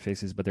and maintenance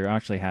fixes, but they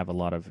actually have a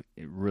lot of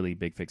really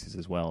big fixes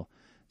as well.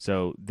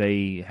 So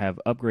they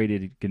have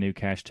upgraded GNU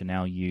Cache to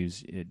now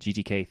use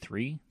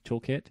GTK3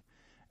 toolkit,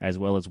 as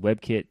well as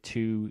WebKit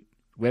to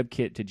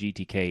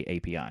GTK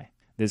API.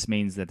 This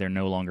means that they're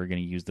no longer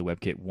going to use the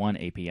WebKit 1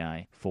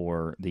 API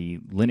for the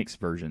Linux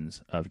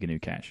versions of GNU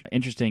Cache.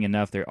 Interesting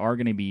enough, they are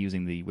going to be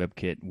using the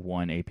WebKit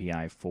 1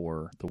 API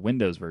for the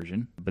Windows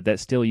version, but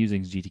that's still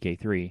using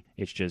GTK3.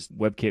 It's just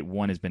WebKit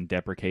 1 has been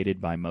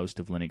deprecated by most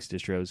of Linux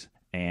distros,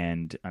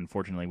 and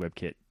unfortunately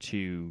WebKit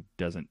 2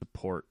 doesn't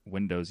support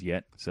Windows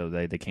yet, so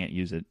they can't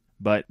use it.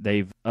 But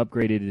they've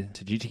upgraded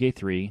to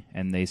GTK3,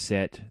 and they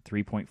set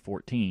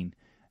 3.14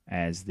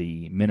 as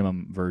the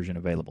minimum version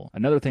available.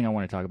 Another thing I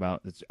want to talk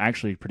about that's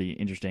actually pretty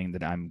interesting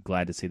that I'm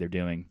glad to see they're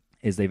doing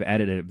is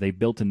they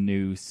built a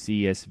new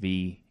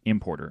CSV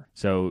importer.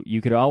 So you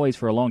could always,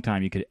 for a long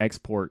time, you could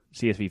export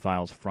CSV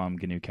files from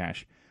GNU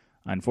Cache.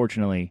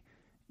 Unfortunately,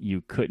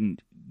 you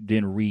couldn't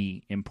then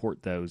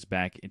re-import those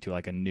back into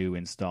like a new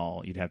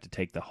install. You'd have to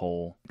take the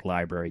whole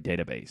library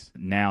database.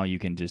 Now you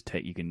can just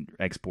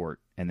export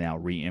and now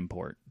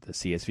re-import the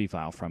CSV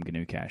file from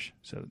GNU Cache.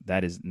 So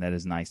that is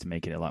nice to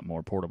make it a lot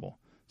more portable.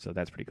 So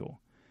that's pretty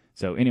cool.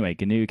 So anyway,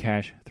 GNU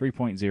Cache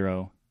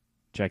 3.0,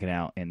 check it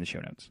out in the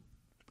show notes.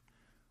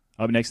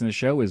 Up next in the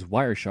show is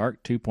Wireshark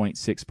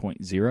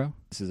 2.6.0.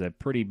 This is a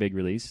pretty big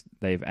release.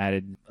 They've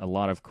added a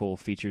lot of cool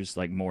features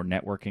like more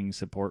networking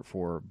support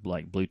for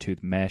like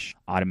Bluetooth mesh,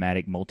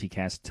 automatic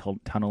multicast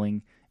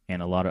tunneling,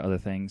 and a lot of other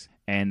things.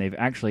 And they've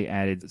actually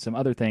added some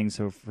other things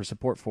for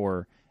support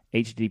for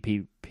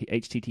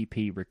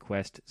HTTP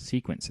request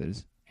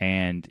sequences.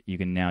 And you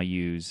can now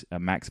use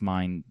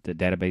MaxMind, the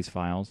database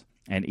files,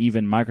 and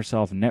even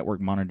Microsoft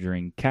Network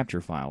Monitoring capture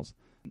files.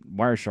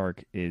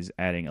 Wireshark is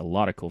adding a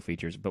lot of cool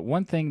features, but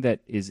one thing that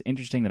is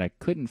interesting that I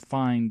couldn't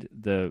find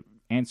the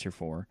answer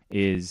for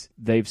is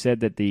they've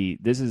said that the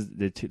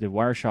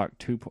Wireshark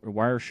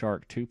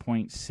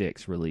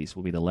 2.6 release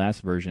will be the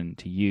last version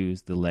to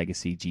use the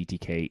legacy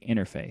GTK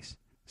interface.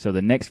 So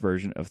the next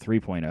version of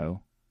 3.0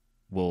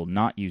 will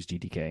not use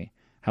GTK.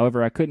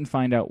 However, I couldn't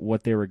find out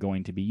what they were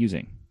going to be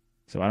using.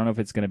 So I don't know if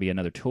it's going to be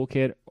another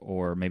toolkit,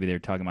 or maybe they're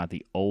talking about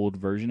the old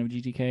version of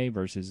GTK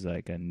versus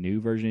like a new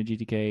version of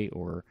GTK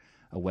or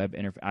a web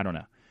interface. I don't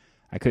know.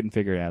 I couldn't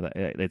figure it out.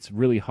 It's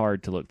really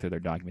hard to look through their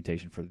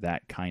documentation for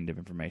that kind of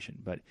information.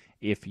 But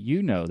if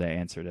you know the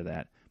answer to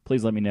that,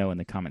 please let me know in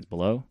the comments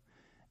below.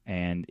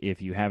 And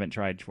if you haven't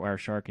tried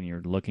Wireshark and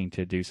you're looking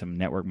to do some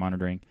network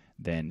monitoring,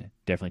 then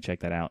definitely check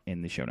that out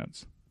in the show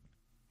notes.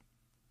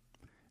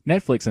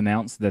 Netflix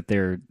announced that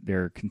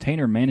their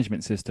container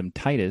management system,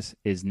 Titus,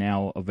 is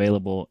now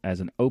available as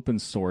an open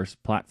source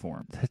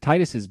platform.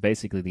 Titus is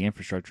basically the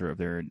infrastructure of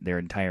their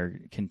entire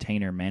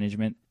container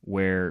management,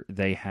 where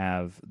they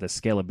have the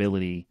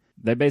scalability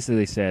They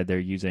basically said they're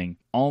using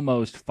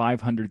almost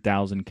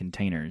 500,000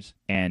 containers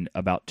and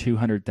about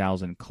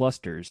 200,000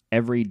 clusters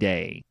every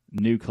day,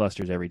 new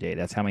clusters every day.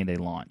 That's how many they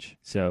launch.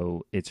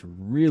 So it's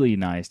really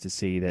nice to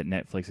see that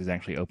Netflix is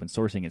actually open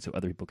sourcing it so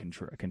other people can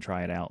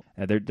try it out.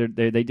 They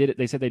did it.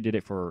 They said they did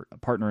it for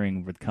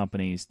partnering with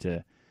companies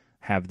to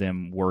have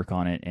them work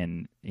on it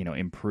and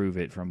improve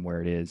it from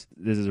where it is.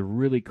 This is a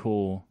really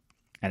cool,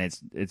 and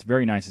it's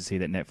very nice to see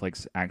that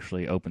Netflix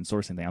actually open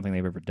sourcing thing. I don't think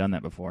they've ever done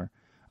that before,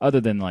 other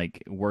than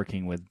like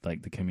working with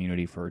like the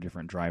community for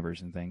different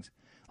drivers and things,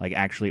 like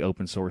actually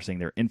open sourcing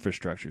their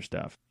infrastructure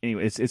stuff.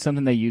 Anyway, it's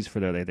something they use for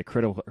the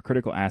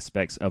critical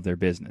aspects of their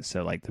business.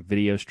 So like the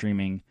video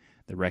streaming,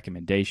 the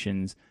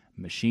recommendations,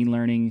 machine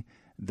learning,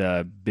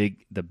 the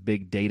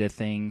big data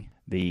thing,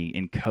 the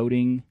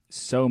encoding.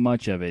 So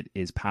much of it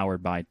is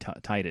powered by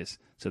Titus.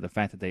 So the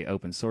fact that they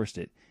open sourced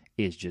it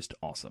is just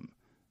awesome.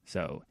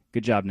 So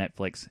good job,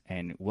 Netflix,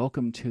 and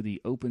welcome to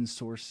the open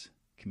source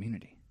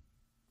community.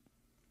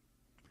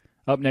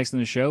 Up next in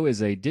the show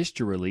is a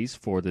distro release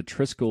for the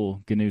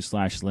Triskel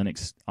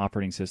GNU/Linux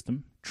operating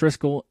system.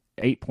 Triskel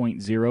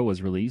 8.0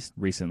 was released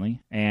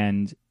recently,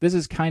 and this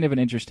is kind of an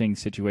interesting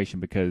situation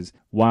because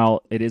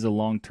while it is a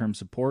long-term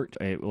support,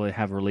 it will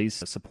have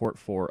release support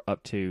for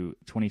up to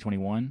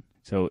 2021,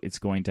 so it's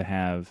going to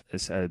have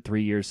a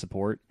 3 year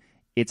support.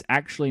 It's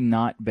actually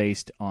not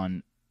based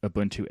on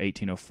Ubuntu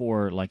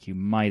 18.04 like you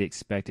might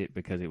expect it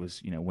because it was,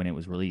 when it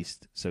was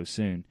released so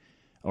soon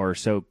or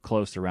so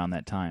close around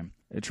that time.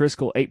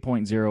 Triskel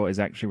 8.0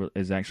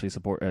 is actually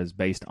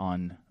based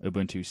on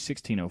Ubuntu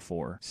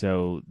 16.04.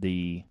 So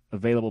the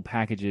available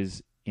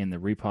packages in the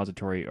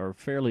repository are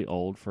fairly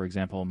old. For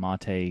example,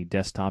 MATE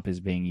desktop is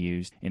being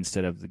used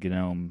instead of the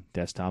GNOME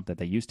desktop that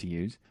they used to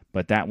use,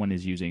 but that one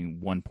is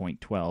using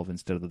 1.12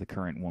 instead of the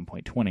current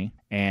 1.20,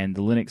 and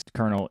the Linux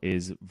kernel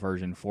is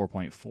version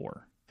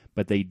 4.4.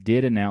 But they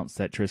did announce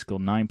that Triskel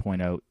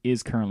 9.0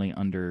 is currently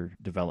under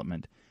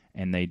development,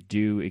 and they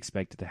do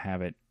expect to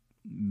have it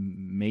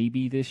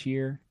maybe this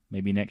year,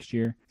 maybe next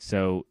year.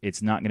 So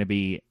it's not going to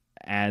be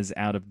as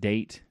out of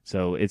date.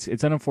 So it's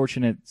an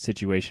unfortunate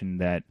situation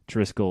that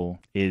Triskel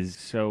is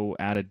so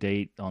out of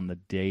date on the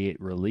day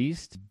it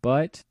released,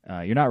 but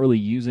you're not really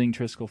using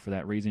Triskel for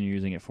that reason. You're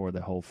using it for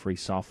the whole free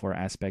software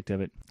aspect of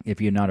it.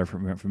 If you're not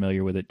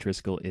familiar with it,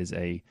 Triskel is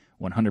a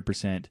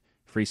 100%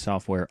 free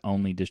software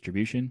only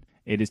distribution.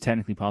 It is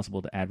technically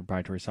possible to add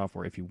proprietary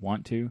software if you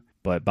want to,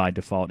 but by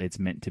default it's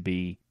meant to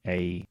be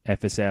a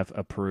FSF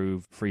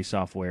approved free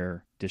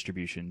software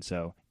distribution.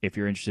 So if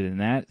you're interested in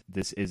that,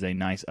 this is a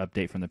nice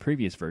update from the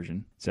previous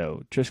version.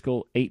 So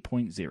Triskel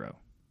 8.0.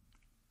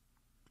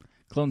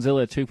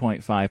 Clonezilla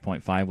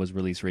 2.5.5 was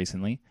released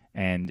recently,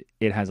 and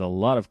it has a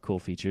lot of cool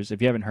features.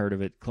 If you haven't heard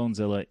of it,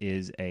 Clonezilla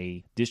is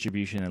a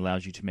distribution that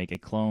allows you to make a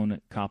clone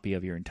copy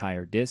of your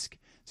entire disk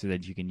so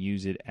that you can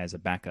use it as a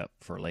backup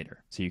for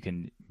later. So you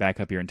can back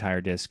up your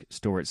entire disk,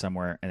 store it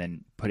somewhere, and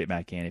then put it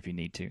back in if you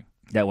need to.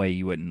 That way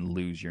you wouldn't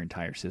lose your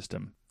entire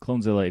system.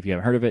 Clonezilla, if you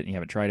haven't heard of it and you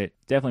haven't tried it,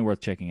 definitely worth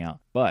checking out.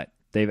 But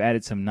they've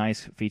added some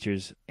nice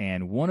features,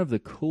 and one of the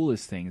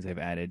coolest things they've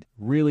added,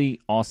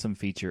 really awesome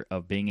feature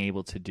of being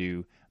able to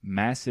do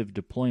massive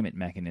deployment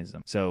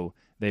mechanism. So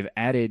they've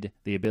added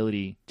the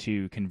ability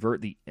to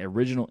convert the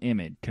original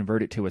image,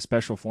 convert it to a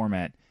special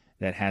format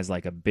that has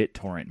like a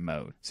BitTorrent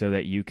mode so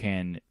that you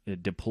can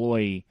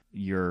deploy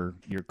your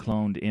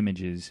cloned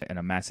images in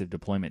a massive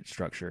deployment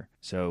structure.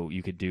 So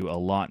you could do a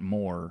lot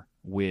more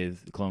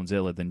with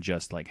Clonezilla than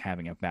just like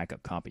having a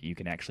backup copy. You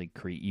can actually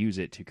use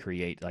it to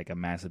create like a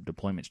massive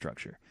deployment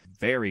structure.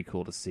 Very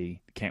cool to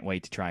see. Can't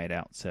wait to try it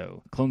out.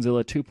 So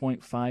Clonezilla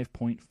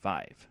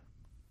 2.5.5.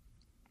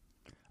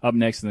 Up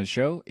next in the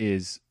show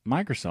is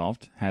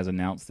Microsoft has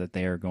announced that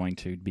they are going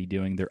to be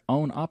doing their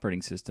own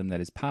operating system that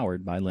is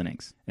powered by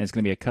Linux. And it's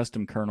going to be a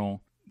custom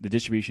kernel. The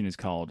distribution is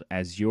called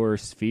Azure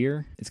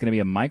Sphere. It's going to be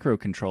a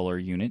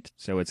microcontroller unit.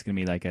 So it's going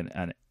to be like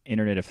an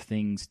Internet of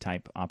Things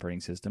type operating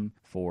system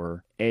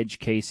for edge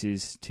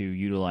cases to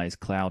utilize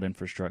cloud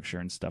infrastructure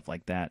and stuff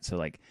like that. So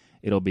like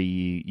it'll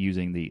be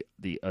using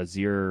the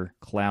Azure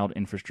cloud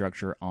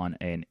infrastructure on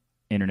an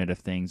Internet of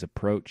Things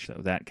approach,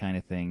 so that kind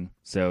of thing.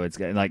 So it's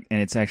like, and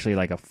it's actually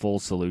like a full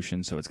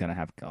solution. So it's going to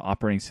have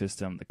operating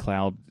system, the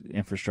cloud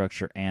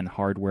infrastructure, and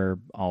hardware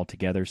all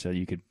together. So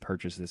you could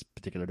purchase this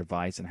particular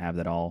device and have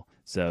that all.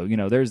 So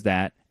there's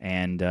that.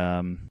 And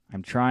I'm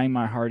trying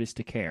my hardest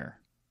to care.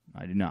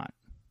 I do not.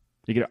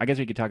 I guess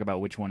we could talk about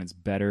which one is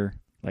better,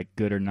 like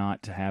good or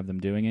not, to have them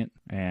doing it.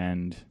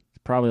 And it's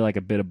probably like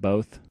a bit of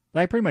both.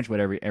 Like pretty much what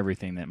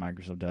everything that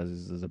Microsoft does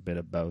is a bit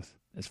of both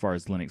as far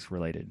as Linux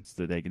related.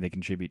 So they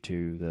contribute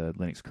to the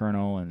Linux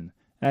kernel, and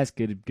that's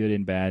good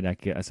and bad,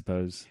 I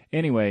suppose.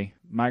 Anyway,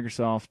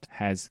 Microsoft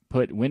has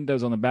put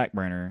Windows on the back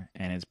burner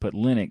and has put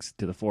Linux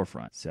to the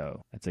forefront.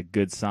 So that's a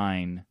good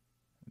sign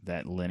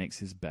that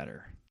Linux is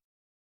better.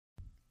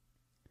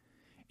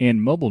 In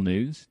mobile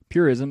news,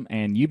 Purism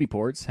and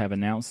UbiPorts have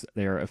announced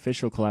their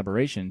official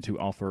collaboration to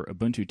offer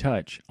Ubuntu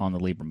Touch on the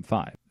Librem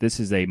 5. This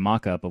is a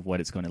mock-up of what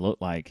it's going to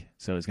look like.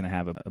 So it's going to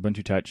have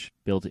Ubuntu Touch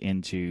built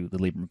into the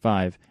Librem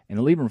 5. And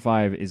the Librem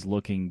 5 is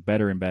looking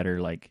better and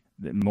better. Like,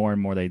 more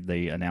and more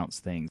they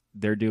announce things.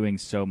 They're doing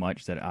so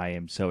much that I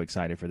am so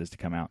excited for this to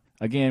come out.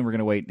 Again, we're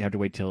going to have to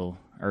wait till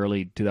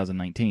early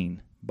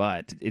 2019.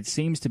 But it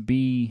seems to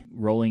be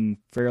rolling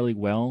fairly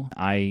well.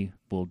 I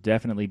will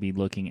definitely be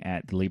looking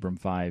at the Librem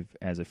 5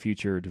 as a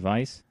future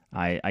device.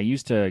 I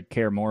used to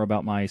care more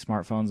about my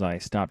smartphones. I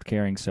stopped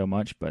caring so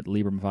much, but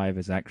Librem 5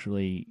 has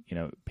actually,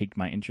 piqued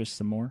my interest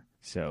some more.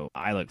 So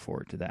I look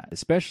forward to that,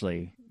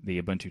 especially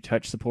the Ubuntu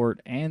Touch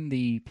support and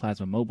the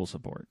Plasma Mobile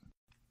support.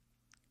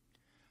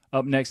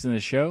 Up next in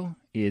the show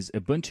is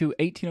Ubuntu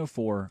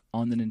 1804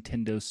 on the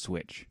Nintendo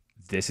Switch.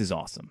 This is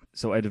awesome.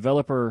 So a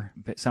developer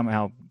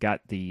somehow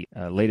got the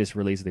latest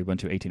release of the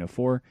Ubuntu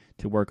 1804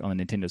 to work on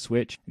the Nintendo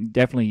Switch.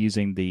 Definitely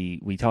using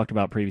we talked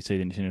about previously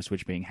the Nintendo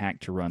Switch being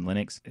hacked to run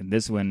Linux. And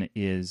this one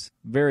is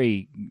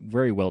very,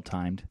 very well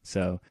timed.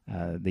 So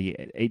the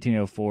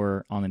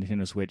 1804 on the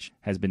Nintendo Switch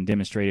has been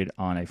demonstrated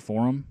on a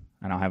forum.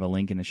 And I'll have a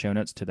link in the show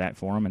notes to that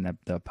forum and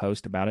the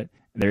post about it.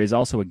 There is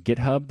also a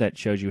GitHub that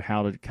shows you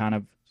how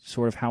to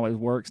sort of how it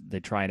works.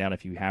 They try it out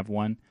if you have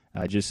one.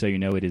 Just so you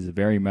know, it is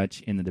very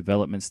much in the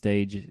development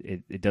stage.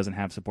 It doesn't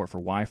have support for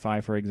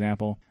Wi-Fi, for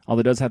example, although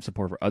it does have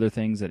support for other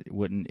things that it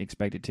wouldn't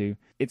expect it to.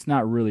 It's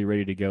not really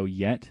ready to go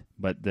yet,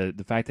 but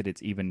the fact that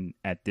it's even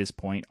at this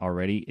point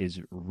already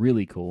is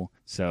really cool.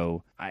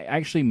 So I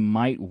actually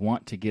might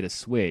want to get a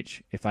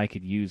Switch if I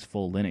could use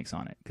full Linux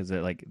on it, because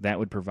that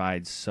would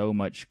provide so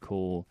much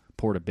cool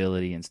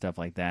portability and stuff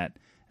like that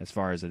as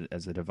far as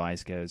a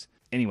device goes.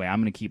 Anyway,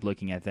 I'm going to keep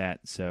looking at that,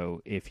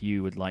 so if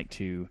you would like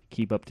to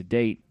keep up to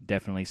date,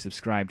 definitely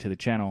subscribe to the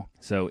channel.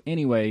 So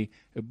anyway,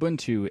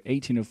 Ubuntu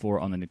 1804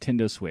 on the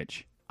Nintendo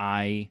Switch.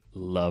 I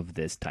love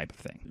this type of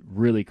thing.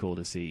 Really cool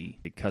to see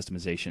the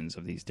customizations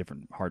of these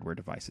different hardware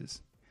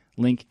devices.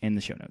 Link in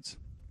the show notes.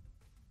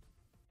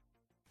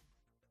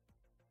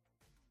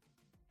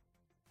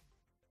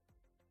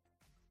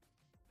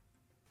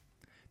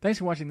 Thanks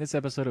for watching this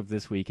episode of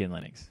This Week in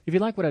Linux. If you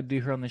like what I do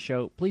here on the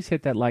show, please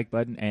hit that like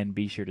button and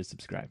be sure to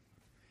subscribe.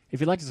 If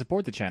you'd like to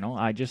support the channel,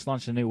 I just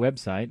launched a new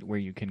website where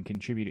you can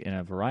contribute in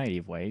a variety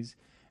of ways,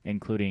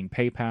 including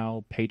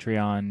PayPal,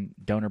 Patreon,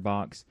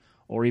 DonorBox,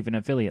 or even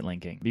affiliate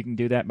linking. You can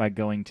do that by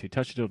going to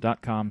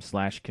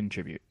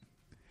tuxdigital.com/contribute.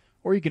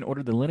 Or you can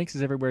order the Linux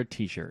is Everywhere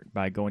t-shirt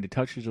by going to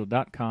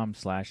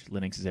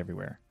tuxdigital.com/Linux is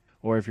Everywhere.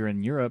 Or if you're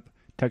in Europe,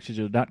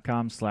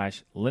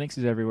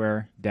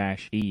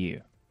 tuxdigital.com/Linux-is-everywhere-EU.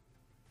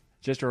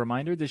 Just a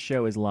reminder, this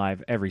show is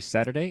live every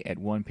Saturday at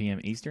 1 p.m.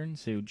 Eastern,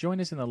 so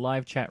join us in the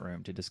live chat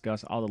room to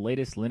discuss all the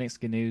latest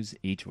Linux news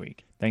each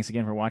week. Thanks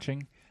again for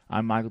watching.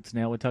 I'm Michael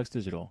Tennell with Tux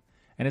Digital,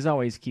 and as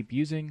always, keep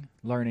using,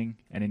 learning,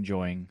 and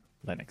enjoying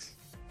Linux.